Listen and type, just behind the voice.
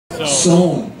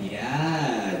Xone.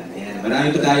 Yan. Marami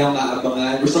pa tayong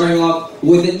aabangan. We're starting off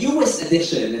with the newest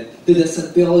addition to the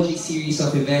SunPIOLOgy series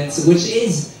of events, which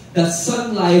is the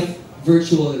Sunlife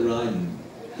Virtual Run.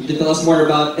 To tell us more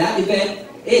about that event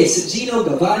is Gino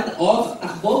Gavan of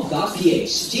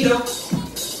Takbo.ph. Gino.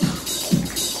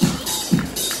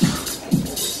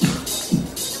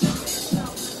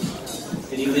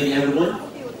 Good evening, everyone.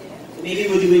 Maybe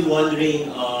you would be wondering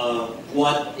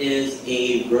what is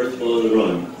a virtual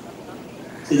run.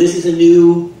 So this is a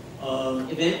new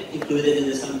event included in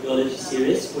the SunPIOLOgy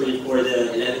series for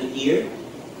the 11th year.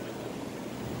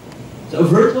 So a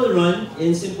virtual run,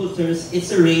 in simple terms,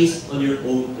 it's a race on your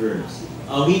own terms.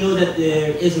 We know that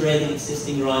there is already an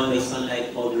existing run by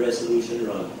Sunlife called the Resolution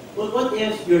Run. But what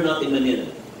if you're not in Manila?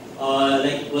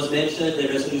 Like it was mentioned, the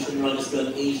Resolution Run is done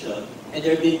in Asia. And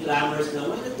there have been clamors now,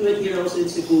 why not do it here also in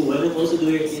Cebu? Why not also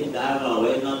do it in Davao?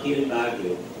 Why not here in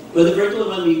Baguio? Well, the virtual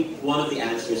run will be one of the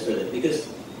answers for that, because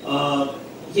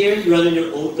here you run on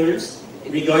your own terms,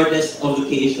 regardless of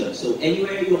location. So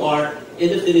anywhere you are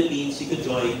in the Philippines, you could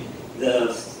join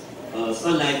the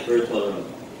Sunlife Virtual Run.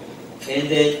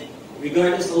 And then,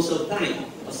 regardless also of time,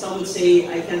 some would say,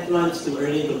 I can't run, it's too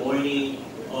early in the morning,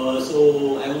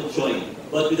 so I won't join.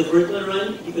 But with a virtual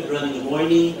run, you could run in the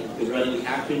morning, you could run in the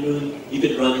afternoon, you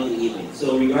could run in the evening.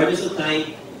 So regardless of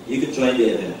time, you could join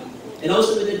the event. And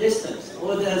also with the distance.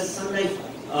 The Sunlife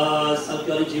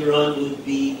SunPIOLOgy run would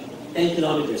be 10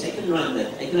 kilometers. I can run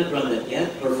that. I cannot run that yet.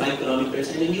 Or 5 kilometers.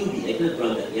 I'm a newbie. I cannot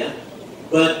run that yet.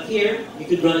 But here, you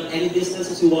could run any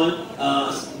distance as you want,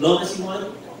 as long as you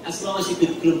want, as long as you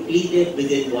could complete it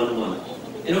within 1 month.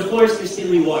 And of course, there's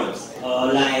still rewards.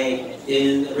 Like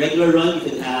in a regular run, you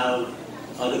could have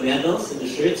the medals and the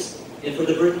shirts. And for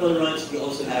the virtual runs, we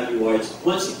also have rewards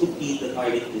once you complete the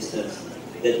target distance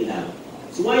that you have.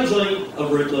 So why join a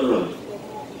virtual run?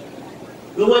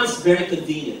 The one is very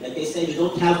convenient. Like I said, you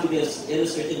don't have to be in a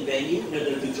certain venue in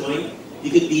order to join. You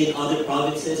could be in other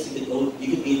provinces, you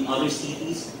could be in other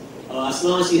cities. As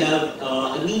long as you have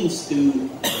a means to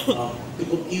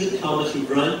compute how much you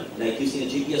run, like using a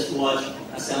GPS watch,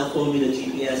 a cell phone with a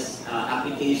GPS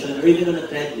application, or even on a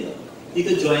treadmill, you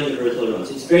could join the virtual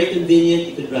runs. It's very convenient.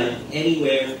 You could run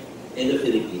anywhere in the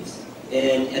Philippines.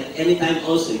 And at any time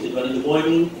also, you could run in the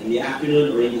morning, in the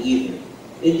afternoon, or in the evening.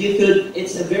 And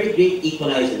it's a very great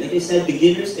equalizer. Like I said,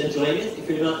 beginners can join it. If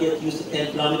you're not yet used to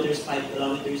 10 kilometers, 5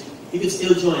 kilometers, you could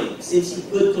still join. Since you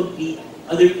could complete,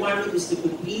 the requirement is to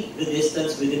complete the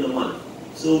distance within a month.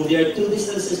 So there are 2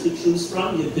 distances to choose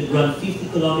from. You could run 50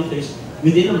 kilometers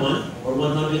within a month, or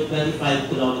 125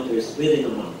 kilometers within a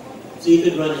month. So you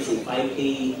could run, let's say,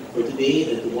 5K for today,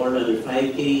 then tomorrow another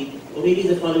 5K, or maybe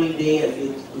the following day I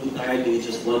feel too tired to do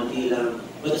just 1K lang.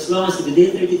 But as long as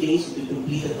within 30 days you could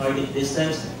complete the target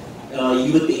distance,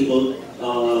 you would be able,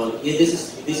 this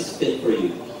is fit for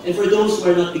you. And for those who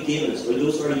are not beginners, or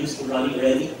those who are used to running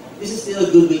already, this is still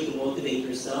a good way to motivate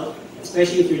yourself,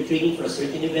 especially if you're training for a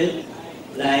certain event.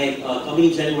 Like coming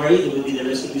in January, there will be the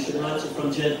Resolution Run. So from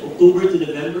October to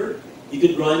November, you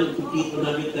could run and complete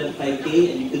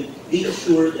 125K, and you could be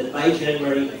assured that by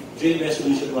January, during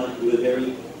Resolution Run, you were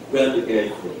very well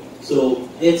prepared for it. So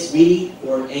it's really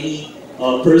for any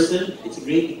person. It's a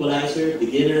great equalizer,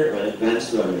 beginner, or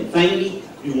advanced runner. And finally,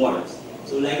 rewards.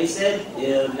 So like I said,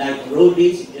 like road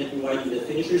race, you get rewarded with a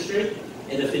finisher shirt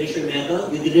and a finisher medal.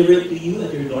 We deliver it to you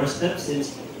at your doorstep,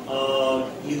 since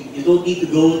you don't need to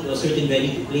go to a certain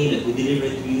venue to claim it. We deliver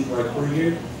it to you through our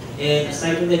courier. And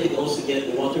aside from that, you can also get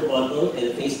the water bottle and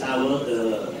a face towel.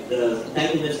 The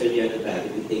entitlements are there at the back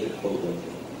if you take a photo.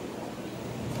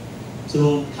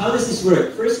 So how does this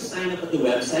work? First, you sign up at the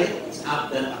website. It's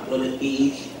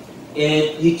app.takbo.ph,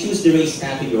 and you choose the race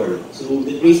category. So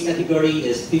the race category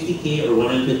is 50K or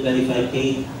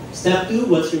 125K. Step 2,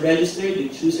 once you're registered, you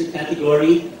choose your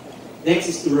category. Next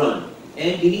is to run.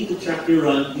 And you need to track your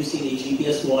run using a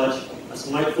GPS watch, a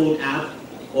smartphone app,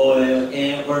 or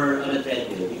on a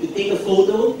treadmill. You could take a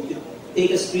photo, you could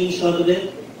take a screenshot of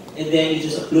it, and then you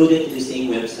just upload it to the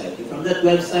same website. And from that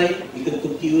website, you can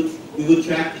compute, we would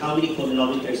track how many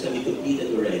kilometers have you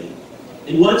completed already.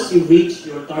 And once you reach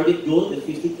your target goal, the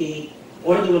 50K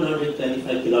or the 125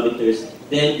 kilometers,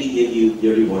 then we give you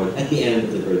your reward at the end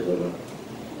of the virtual run.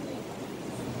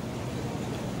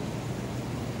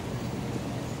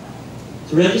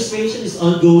 So registration is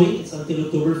ongoing. It's until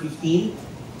October 15.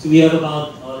 So we have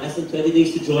about less than 20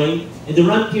 days to join. In the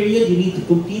run period, you need to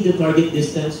complete the target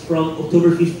distance from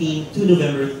October 15 to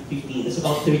November 15. That's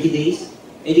about 30 days.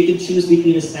 And you can choose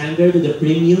between a standard and a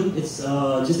premium. It's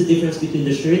just the difference between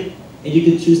the shirt. And you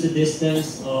can choose the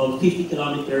distance of 50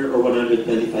 kilometer or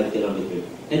 125 kilometer.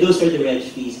 And those are the reg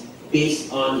fees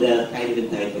based on the kind of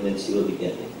entitlements you will be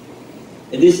getting.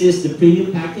 And this is the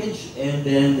premium package and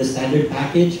then the standard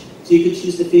package. So you can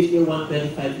choose the 50 or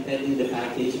 125 depending on the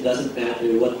package. It doesn't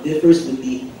matter. What differs would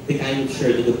be the kind of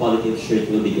shirt and the quality of shirt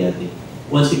you'll be getting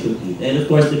once you complete. And of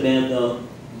course the medal,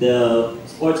 the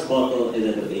sports bottle, and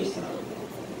then the face towel.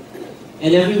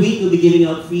 And every week we'll be giving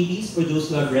out freebies for those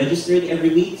who have registered every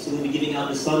week. So we'll be giving out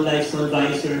the Sunlife, Sun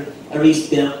Visor, a race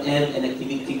belt, and an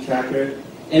activity tracker.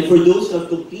 And for those who have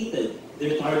completed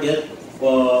their target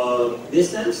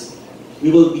distance,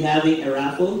 we will be having a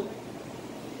raffle.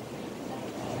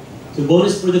 So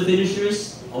bonus for the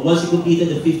finishers, once you completed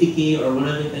the 50K or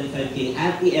 125K,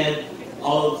 at the end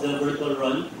of the virtual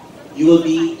run, you will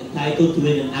be entitled to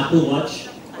win an Apple Watch,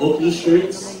 Oakley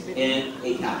shirts, and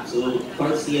a cap. So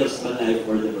courtesy of Sunlife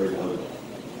for the virtual run.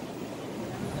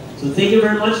 So thank you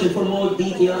very much, and for more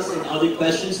details and other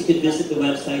questions, you can visit the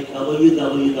website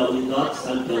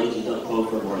www.sunpiology.com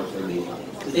for more information.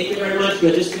 So thank you very much.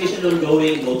 Registration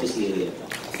ongoing. Hope to see you later.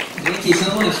 Thank you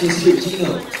so much, Mr.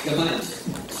 Gino. Come on.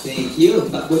 Thank you.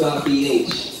 About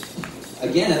PH.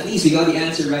 Again, at least we got the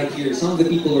answer right here. Some of the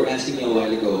people were asking me a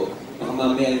while ago,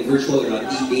 virtual run,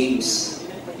 e-games.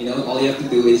 You know, all you have to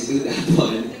do is do that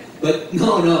one. But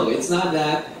no, it's not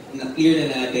that. Clear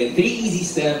na natin. 3 easy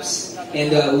steps,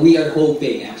 and we are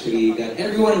hoping actually that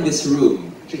everyone in this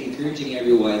room, actually encouraging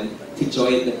everyone to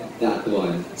join that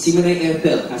one. Si Manay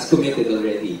Ethel has committed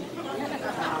already.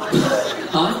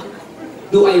 Huh?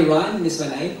 Do I run, Miss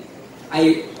Manay?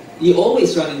 You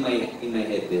always run in my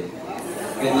head din.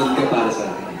 Ganun ka para sa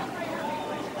akin.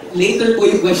 Later po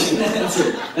yung question and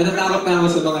answer. Natatakot na ako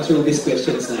sa mga showbiz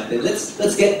questions natin.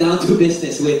 Let's get down to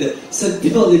business with the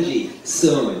SunPIOLOgy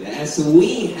Xone as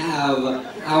we have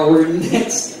our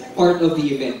next part of the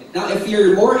event. Now, if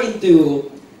you're more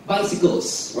into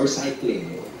bicycles or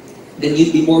cycling, then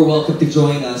you'd be more welcome to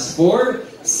join us for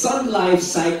Sunlife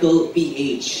Cycle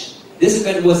PH. This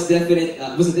event was a definite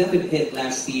hit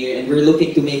last year, and we're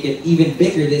looking to make it even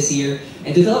bigger this year.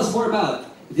 And to tell us more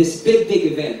about this big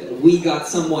event, we got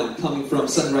someone coming from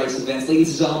Sunrise Events.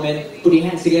 Ladies and gentlemen, put your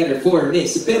hands together for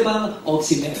Miss Bebang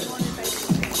Oximero.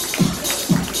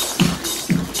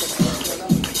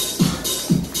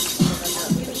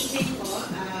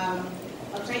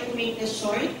 I'll try to make this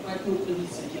short, but hopefully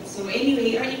sweet. So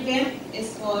anyway, our event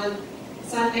is called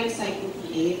Sunlife Cycle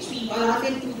PH. We've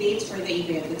allotted 2 dates for the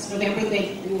event. It's November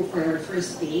 22 for our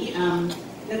first day.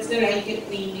 That's the Ride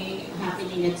training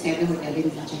happening at Seda Hotel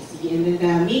in BGC. And then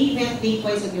the main event date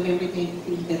was on November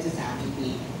 23, that's a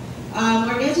Saturday.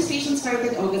 Our registration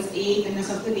started August 8, and as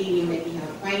of today, we already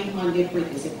have 500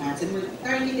 participants. And we're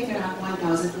targeting around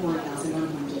 1,000 to 1,100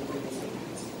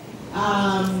 participants.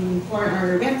 For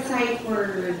our website,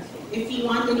 if you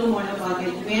want to know more about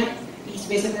our event, please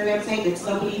visit our website. It's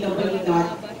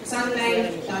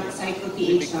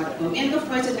www.sunlife.cycleph.com. And of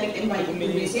course, I'd like to invite you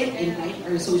to visit and like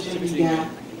our social media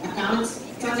accounts,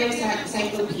 Sunlife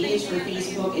Cycle PH for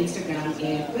Facebook, Instagram,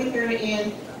 and Twitter.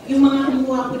 And yung mga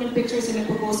kumuha po ng pictures na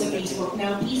nagpo-post sa Facebook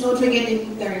now, please don't forget to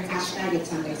include our hashtag at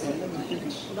Sunlife Cycle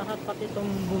PH.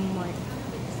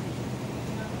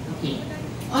 Okay.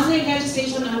 Online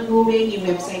registration ongoing. Yung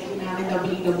website po namin,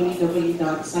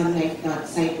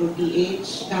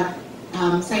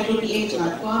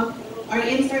 www.sunlife.cycleph.com. Our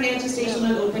in-store registration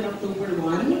will open October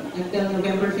 1 until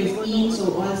November 15.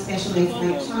 So all specialized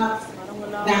bike shops,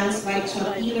 dance bike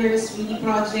shop dealers, beauty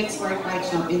projects, sport bike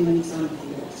shop, and Nissan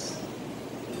dealers.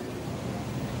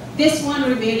 This one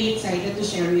we're very excited to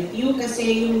share with you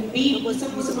kasi yung baby, isa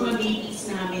po sa mga babies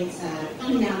namin sa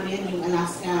team namin, yung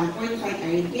Alaska 45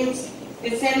 Iron Kids,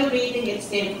 is celebrating its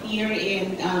 10th year,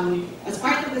 and as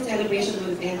part of the celebration of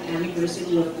the 10th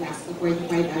anniversary of Alaska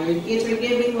 45 Iron Kids, we're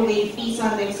giving away free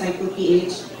Sunlife Cycle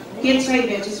PH Kids Ride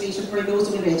registration for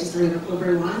those who will register on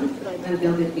October 1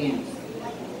 until the 10th.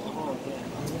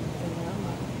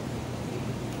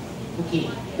 Okay,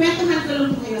 kwentuhan ko lang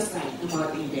po kayo slide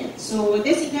about the event. So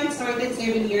this event started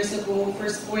 7 years ago.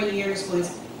 First 4 years was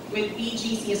with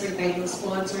BGC as our title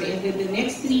sponsor, and then the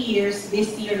next 3 years,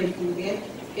 this year included,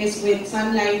 is with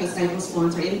Sunlife as title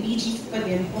sponsor, and BGC pa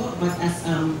din po, but as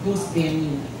host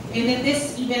venue. And then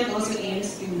this event also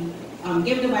aims to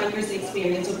give the bikers the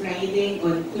experience of riding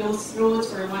on closed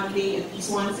roads for 1 day at least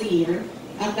once a year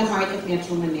at the heart of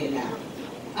Metro Manila.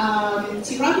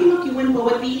 Si Robbie McEwen po,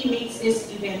 what really makes this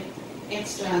event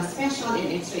extra special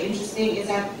and extra interesting is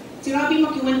that si Robbie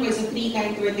McEwen was a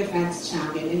 3-time Tour de France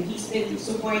champion, and he's been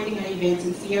supporting our events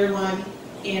since year 1,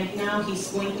 and now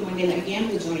he's going to Manila again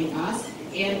to join us.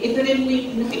 And ito rin po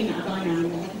yung pinaka-inaabangan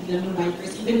namin lahat ng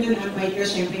bikers, even the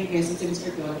non-bikers, syempre yung presence si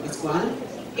Mr. Claude Pascual.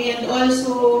 And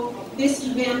also, this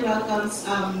event welcomes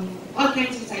all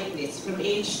kinds of cyclists from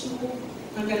age 2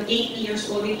 hanggang 80 years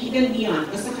old and even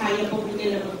beyond. Basta kaya po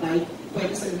nila mag-bike,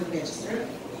 pwede sila mag-register.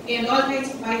 And all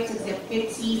kinds of bikes except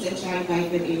Pixies and Chai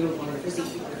Bike with Aero Motor for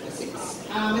safety purposes.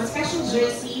 A special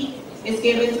jersey is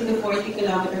given to the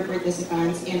 40-kilometer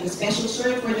participants and a special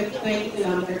shirt for the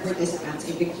 20-kilometer participants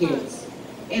and the kids.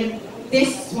 And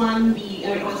this one, we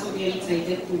are also very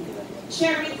excited to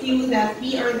share with you that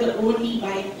we are the only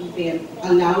bike event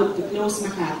allowed to close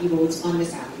Makati roads on the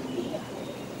Saturday.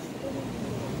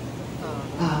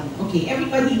 Okay,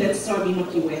 everybody that's Sorry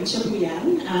McEwen, siya po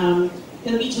yan.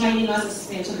 He'll be joining us, as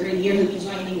mentioned earlier, he'll be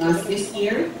joining us this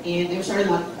year, and I'm sure a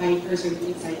lot of bikers are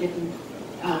really excited to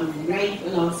ride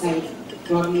alongside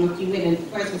Robin McEwen and of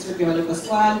course Mr. Piolo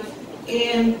Pascual.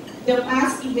 And the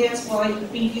past events for in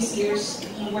previous years,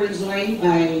 we were joined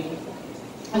by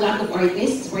a lot of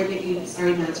artists, particularly Star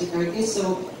Magic artists.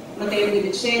 So, Mateo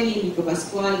Vidicelli, Nico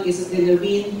Pascual, Jesus De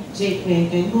Levin, Jake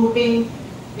Cuenca, and hoping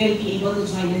they'll be able to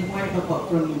join in more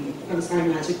from Star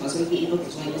Magic also will be able to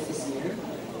join us this year.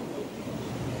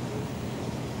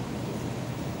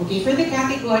 Okay, for the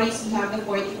categories, we have the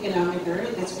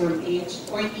 40-kilometer, that's from age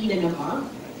 14 and above.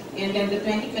 And then the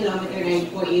 20-kilometer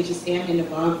ride for ages 10 and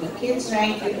above. The kids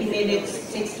ride 50 minutes,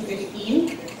 6 to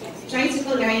 15.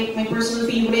 Tricycle ride, my personal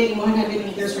favorite, 100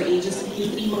 meters for ages 3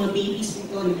 to 3. Mga babies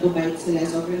dito, nagbo-bike sila,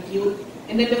 sobrang cute.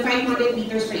 And then the 500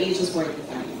 meters for ages 4 to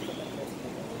 5.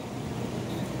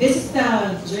 This is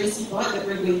the jersey po that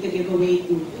we're going to give away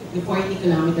to the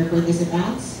 40-kilometer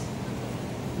participants.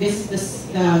 This is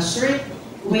the shirt,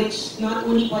 which not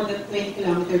only for the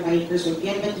 20-kilometer bikers will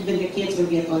get, but even the kids will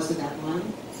get also that one.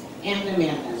 And the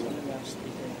medal.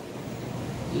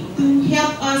 To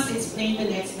help us explain the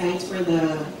next slides for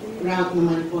the route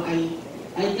naman po,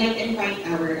 I'd like to invite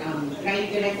our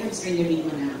ride director, Mr. David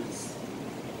Manamis.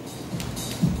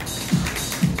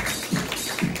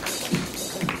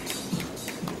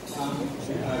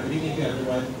 Good evening to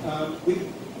everyone. We've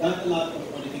done a lot of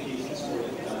modifications for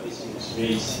this year's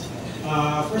race.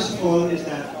 First of all is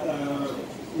that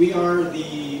we are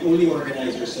the only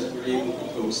organizers that were able to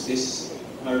host this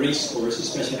race course,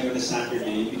 especially on a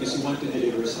Saturday, because we want to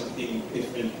deliver something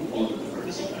different to all of the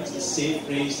participants. A safe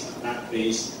race, a packed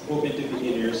race, open to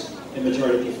beginners, and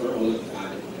majority for all of the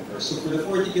family members. So for the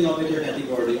 40-kilometer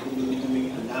category, we will be doing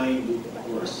a 9-loop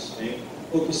course, okay?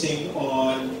 Focusing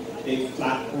on a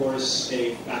flat course,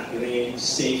 a flat terrain,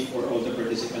 safe for all the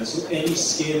participants. So any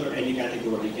scale or any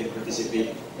category can participate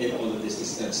in all of this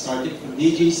distance. Starting from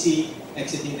DGC,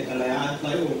 exiting the Kalayaan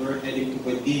flyover, heading to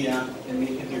Buendia, and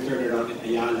making their turnaround in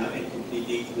Ayala, and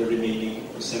completing the remaining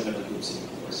 7 loops in the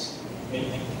course.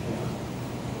 Okay.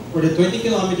 For the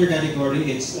 20-kilometer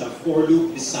category, it's a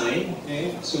 4-loop design.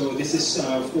 Okay? So this is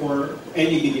for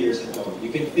any beginners at all.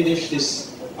 You can finish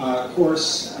this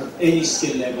course at any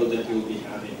skill level that you'll be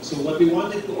having. So what we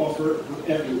wanted to offer to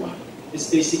everyone is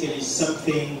basically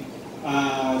something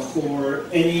for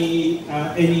any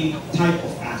type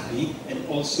of athlete, and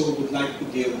also would like to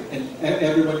give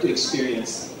everyone to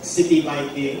experience city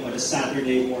biking on a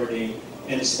Saturday morning,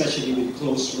 and especially with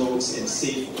closed roads and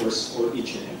safe course for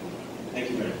each and every one. Thank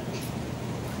you very much.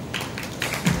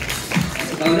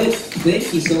 That's about it.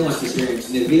 Thank you so much, Mr.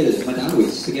 Neville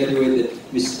Manawis, together with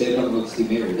Ms. Beba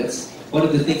Moximero. That's one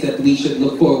of the things that we should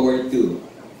look forward to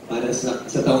para sa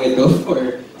taong ito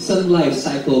for Sunlife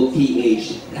Cycle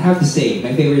PH. I have to say,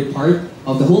 my favorite part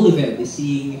of the whole event is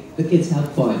seeing the kids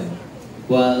have fun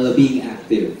while being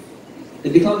active.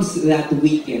 It becomes that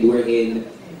weekend wherein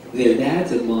their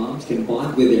dads and moms can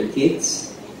bond with their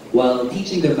kids while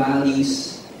teaching the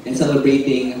values and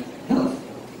celebrating health,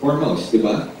 foremost,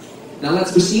 diba? Now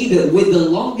let's proceed with the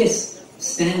longest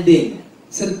standing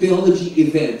SunPIOLOgy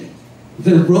event,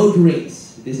 the road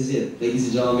race. This is it, ladies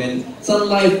and gentlemen.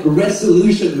 Sunlife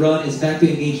Resolution Run is back to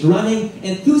engage running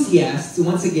enthusiasts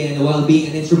once again while being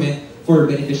an instrument for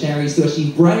beneficiaries to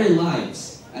achieve brighter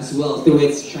lives as well through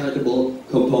its charitable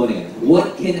component.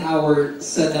 What can our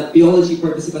SunPIOLOgy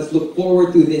participants look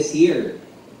forward to this year?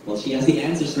 Well, she has the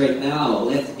answers right now.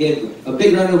 Let's give a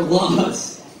big round of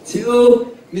applause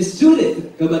to Ms.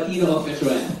 Judith Gabatino of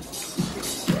Petroan.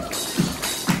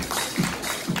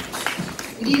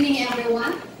 Good evening,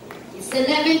 everyone. It's the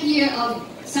 11th year of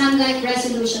Sunlife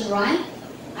Resolution Run.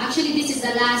 Actually, this is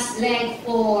the last leg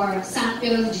for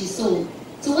SunPIOLOgy Xone.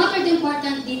 So what are the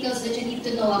important details that you need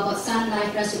to know about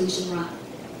Sunlife Resolution Run?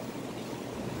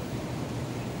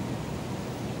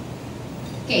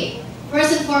 Okay,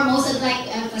 first and foremost, I'd like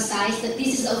to emphasize that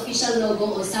this is the official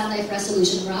logo of Sunlife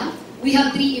Resolution Run. We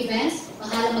have 3 events.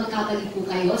 Baka magkamali po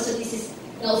kayo. So this is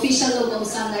the official logo of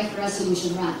Sunlife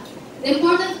Resolution Run. The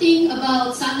important thing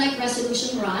about Sunlife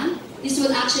Resolution Run, this will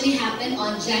actually happen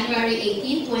on January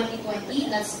 18,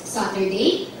 2020. That's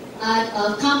Saturday. at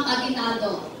Camp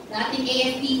Aguinaldo. Dating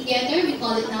AFP Theater, we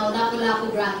call it now Lapu-Lapu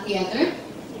Grand Theater,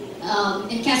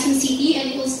 in Quezon City,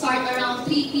 and it will start around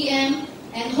 3 p.m.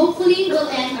 and hopefully will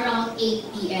end around 8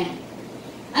 p.m.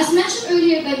 As mentioned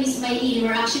earlier by Ms. Maylene,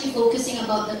 we're actually focusing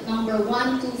about the number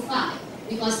 125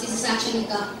 because this is actually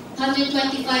the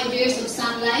 125 years of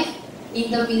Sunlife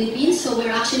in the Philippines. So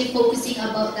we're actually focusing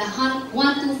about the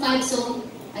 125 zone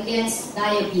against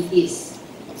diabetes.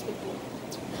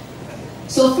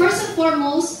 So first and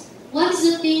foremost, what is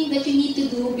the thing that you need to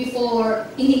do before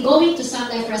going to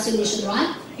Sunlife Resolution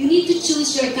Run? You need to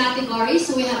choose your category.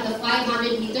 So we have the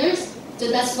 500 meters. So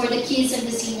that's for the kids and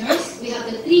the seniors. We have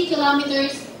the 3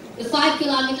 kilometers, the 5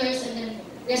 kilometers, and then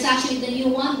there's actually the new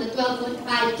one, the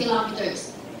 12.5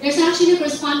 kilometers. There's actually a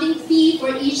corresponding fee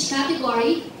for each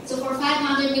category. So for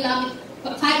 500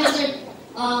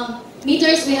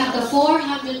 meters, we have the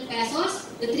 400 pesos.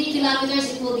 The 3 kilometers,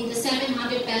 it will be the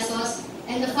 700 pesos.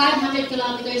 And the 500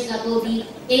 kilometers, that will be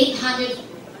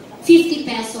 850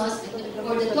 pesos. And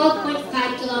for the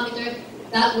 12.5 kilometer,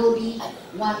 that will be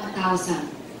 1,000.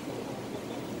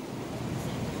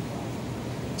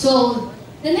 So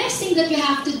the next thing that you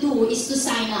have to do is to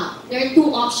sign up. There are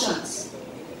 2 options.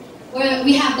 Where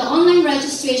we have the online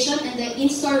registration and the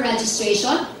in-store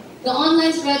registration. The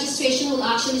online registration will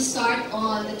actually start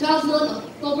on the 12th of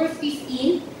October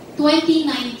 15,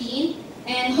 2019,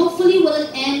 and hopefully will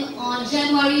end on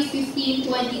January 15,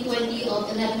 2020 of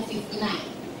 11:59.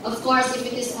 Of course, if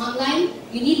it is online,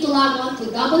 you need to log on to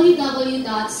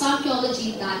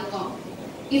www.SunPIOLOGY.com.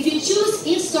 If you choose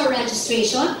in-store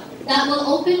registration, that will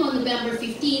open on November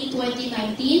 15,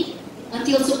 2019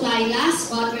 until supply lasts,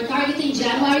 but we're targeting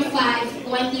January 5,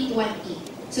 2020.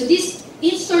 So this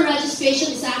in-store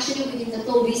registration is actually within the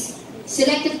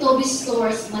selected Toby's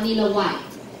stores Manila-wide.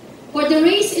 For the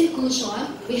race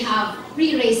inclusion, we have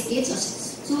free race kits. As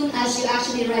soon as you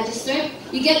actually register,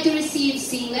 you get to receive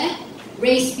singlet,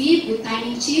 race bib with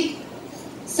timing chip,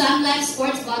 Sunlife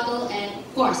sports bottle, and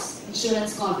of course,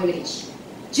 insurance coverage.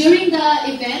 During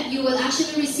the event, you will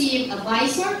actually receive a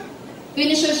visor,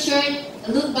 finisher shirt,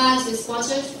 loot bags with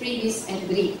sponsors, freebies, and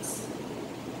drinks.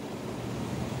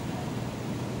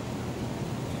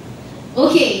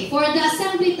 Okay, for the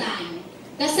assembly time.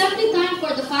 The assembly time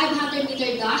for the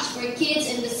 500-meter dash for kids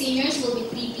and the seniors will be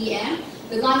 3 p.m.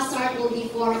 The gun start will be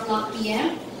 4 o'clock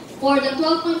p.m. For the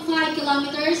 12.5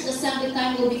 kilometers, the assembly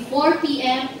time will be 4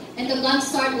 p.m. and the gun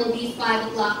start will be 5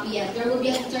 o'clock p.m. There will be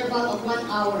an interval of 1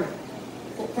 hour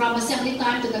from assembly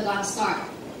time to the gun start.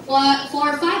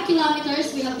 For 5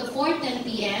 kilometers, we have the 4:10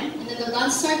 p.m. and then the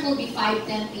gun start will be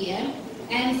 5:10 p.m.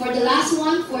 And for the last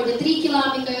one, for the 3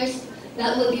 kilometers,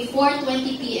 that will be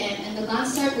 4:20 p.m. and the gun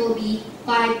start will be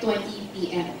 5:20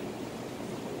 p.m.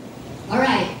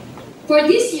 Alright, for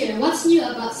this year, what's new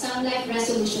about Sunlife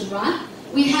Resolution Run?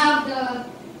 We have the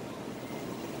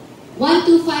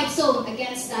 125 zone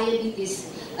against diabetes.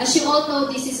 As you all know,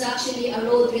 this is actually a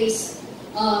road race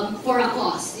for a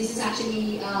cause. This is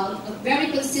actually a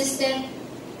very consistent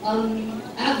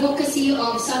advocacy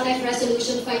of Sunlife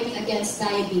Resolution fighting against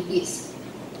diabetes.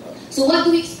 So what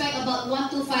do we expect about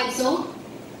 125 zone?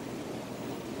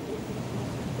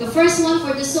 The first one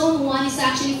for the zone 1 is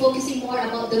actually focusing more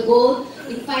about the goal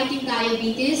in fighting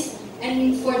diabetes.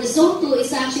 And for the zone 2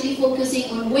 is actually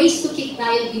focusing on ways to kick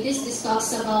diabetes. This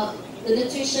talks about the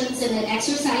nutrition and the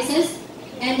exercises.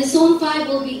 And the zone 5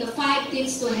 will be the 5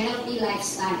 tips to a healthy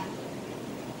lifestyle.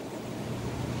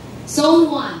 Zone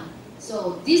 1.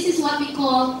 So this is what we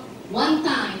call one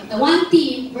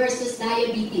team versus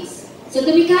diabetes. So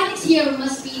the mechanics here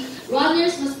must be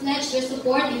runners must pledge their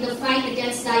support in the fight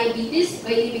against diabetes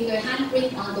by leaving their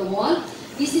handprint on the wall.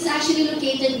 This is actually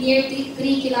located near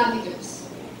 3 kilometers.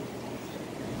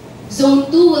 Zone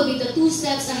 2 will be the 2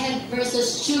 steps ahead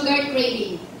versus sugar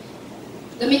craving.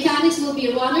 The mechanics will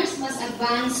be runners must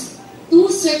advance 2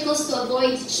 circles to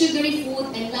avoid sugary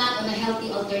food and land on a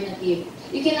healthy alternative.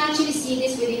 You can actually see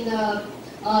this within the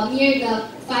near the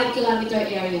 5 kilometer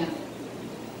area.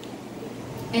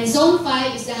 And zone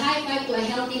 5 is the high five to a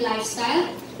healthy lifestyle.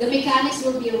 The mechanics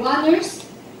will be runners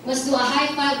must do a high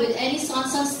five with any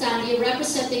Sansan standee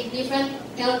representing different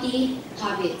healthy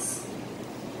habits.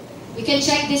 You can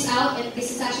check this out, and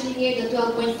this is actually near the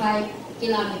 12.5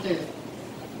 kilometer.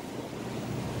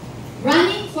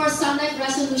 Running for Sunlife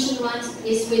Resolution Runs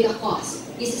is with a cause.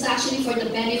 This is actually for the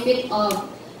benefit of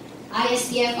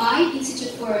ISDFI,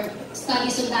 Institute for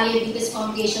Studies on Diabetes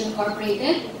Foundation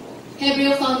Incorporated,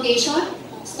 Hebreo Foundation,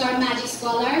 Star Magic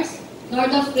Scholars,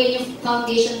 Nordoff Radio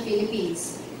Foundation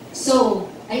Philippines. So,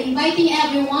 I'm inviting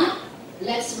everyone,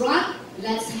 let's run,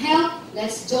 let's help,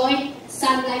 let's join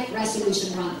Sunlife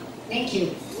Resolution Run. Thank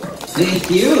you. Thank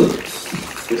you.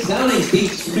 Resounding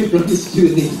speech from the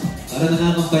student. Para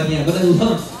nakakampanya. But I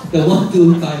love the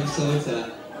 1-2-5 zones.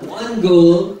 1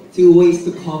 goal, 2 ways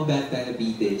to combat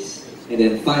diabetes. And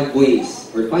then 5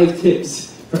 ways, or 5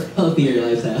 tips for healthier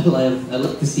lifestyle. I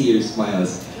love to see your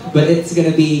smiles. But it's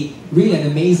gonna be really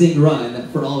an amazing run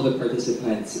for all the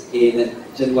participants in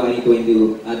January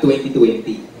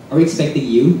 2020. Are we expecting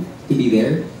you to be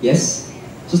there? Yes?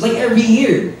 Just like every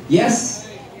year. Yes?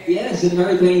 Yes,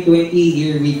 January 2020,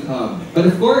 here we come. But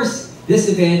of course, this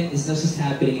event is not just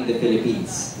happening in the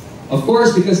Philippines. Of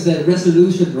course, because the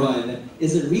Resolution Run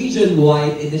is a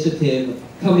region-wide initiative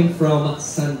coming from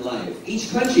Sunlife.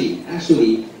 Each country,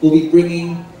 actually, will be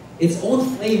bringing its own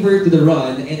flavor to the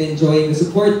run and enjoying the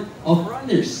support of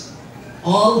runners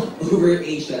all over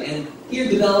Asia. And here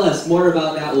to tell us more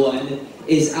about that one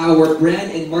is our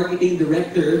brand and marketing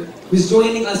director who's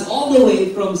joining us all the way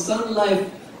from Sunlife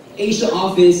Asia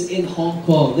office in Hong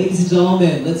Kong. Ladies and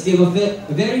gentlemen, let's give a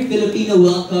very Filipino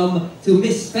welcome to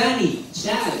Miss Fanny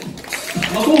Chad.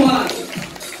 Mabuhay!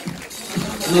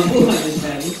 Mabuhay, Miss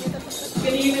Fanny.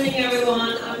 Good evening,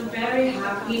 everyone. I'm very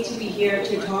happy to be here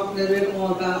to talk a little bit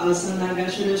more about our Sunlife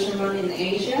Resolution Run in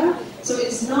Asia. So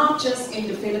it's not just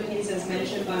in the Philippines, as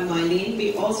mentioned by Mylene.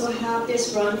 We also have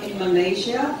this run in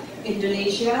Malaysia,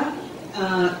 Indonesia,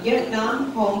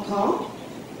 Vietnam, Hong Kong.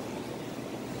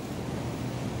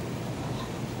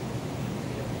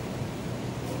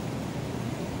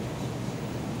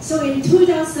 So in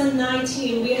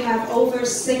 2019, we have over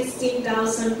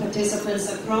 16,000 participants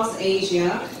across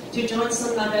Asia to join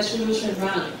Sunlife Resolution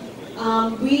Run.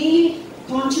 We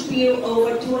contribute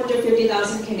over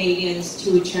 250,000 Canadians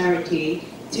to charity,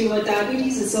 to a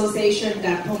diabetes association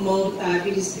that promote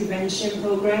diabetes prevention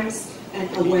programs and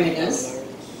awareness.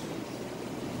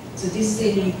 So this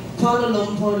is in Kuala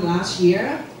Lumpur last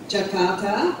year,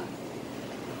 Jakarta,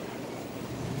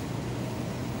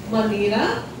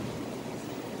 Manila,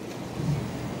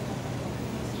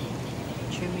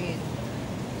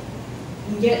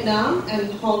 Vietnam, and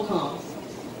Hong Kong.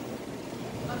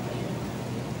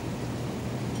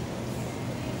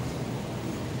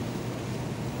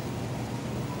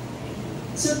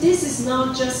 So this is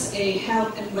not just a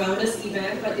health and wellness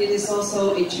event, but it is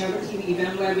also a charity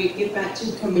event where we give back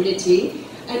to the community.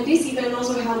 And this event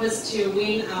also helps us to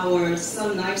win our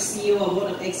Sunlife CEO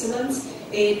Award of Excellence.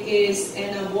 It is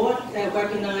an award that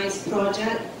recognizes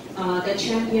projects that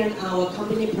champion our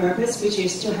company purpose, which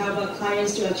is to help our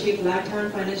clients to achieve lifetime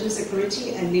financial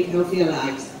security and live healthier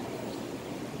lives.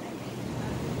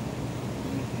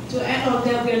 To add on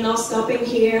that, we are not stopping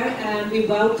here, and we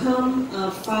welcome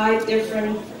 5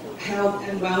 different health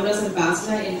and wellness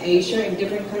ambassadors in Asia in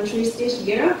different countries this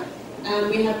year.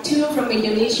 And we have 2 from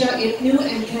Indonesia, Ibnu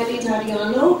and Kelly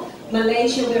Tadiano.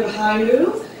 Malaysia, we have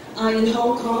Hairu. In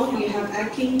Hong Kong, we have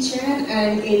Akin Chen,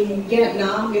 and in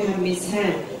Vietnam, we have Miss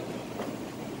Han.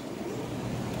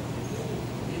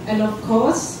 And of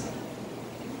course,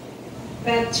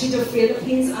 back to the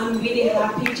Philippines, I'm really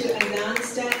happy to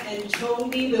announce that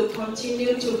Chongdi will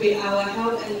continue to be our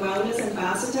health and wellness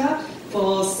ambassador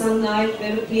for Sunlife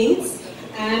Philippines.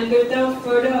 And without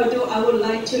further ado, I would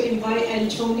like to invite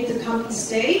Chongdi to come on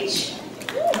stage.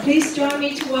 Please join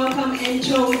me to welcome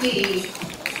Chongdi.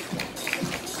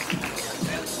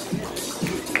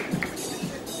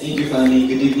 Thank you, Fanny.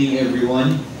 Good evening,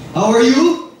 everyone. How are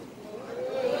you?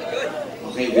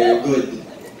 Okay, very good.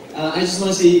 I just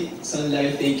want to say,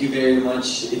 Sunlife, thank you very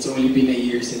much. It's only been a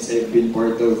year since I've been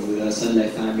part of the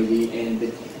Sunlife family,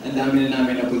 and ang dami na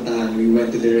namin napuntahan. We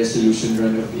went to the Resolution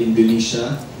Run of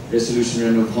Indonesia, Resolution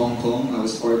Run of Hong Kong. I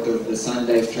was part of the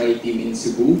Sunlife Tri-Team in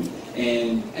Cebu,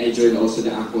 and I joined also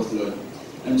the Aquathlon.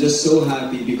 I'm just so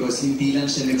happy because hindi lang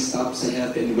siya nag-stop sa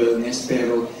health and wellness,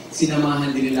 pero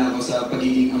sinamahan din nila ako sa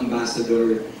pagiging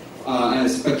ambassador,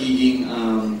 as pagiging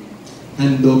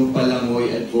handog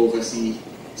palangoy advocacy.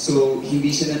 So,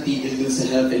 hindi siya natigil dun sa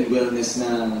health and wellness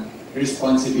na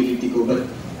responsibility ko, but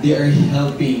they are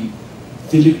helping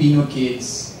Filipino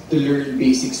kids to learn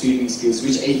basic swimming skills,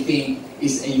 which I think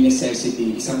is a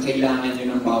necessity. Isang kailangan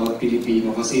yun ng bawat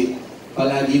Pilipino kasi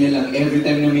palagi na lang, every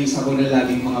time na may sako na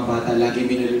laging mga bata, lagi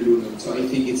may nalulunod. So I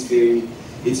think it's very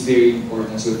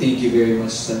important. So thank you very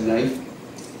much, Sunlife.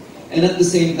 And at the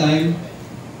same time,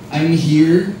 I'm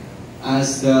here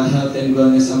as the Health and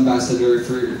Wellness Ambassador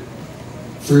for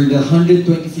the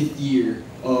 125th year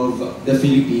of the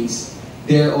Philippines.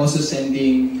 They're also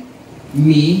sending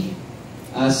me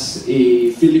as a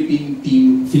Philippine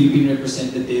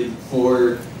representative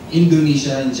for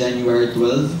Indonesia in January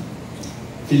 12.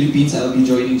 Philippines, I'll be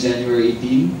joining January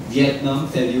 18.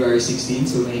 Vietnam, February 16.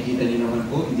 So nakikita niyo naman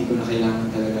po, hindi ko na kailangan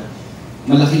talaga.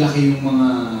 Malaki-laki yung mga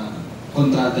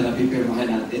kontrata na pipirmahan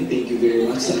natin. Thank you very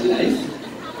much, Sunlife.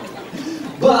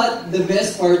 But the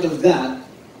best part of that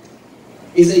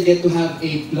is I get to have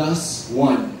a +1.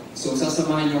 So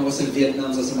sasamahan niyo ako sa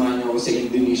Vietnam, sasamahan niyo ako sa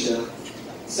Indonesia.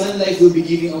 Sunlife will be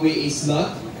giving away a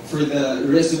slot for the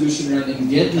resolution run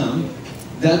in Vietnam.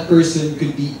 That person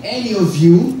could be any of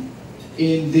you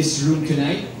in this room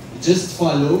tonight. Just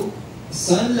follow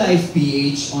Sunlife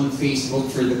PH on Facebook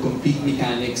for the complete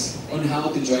mechanics on how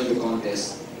to join the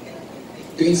contest.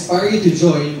 To inspire you to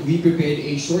join, we prepared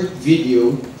a short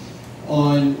video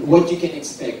on what you can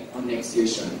expect on next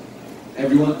year's run.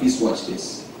 Everyone, please watch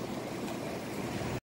this.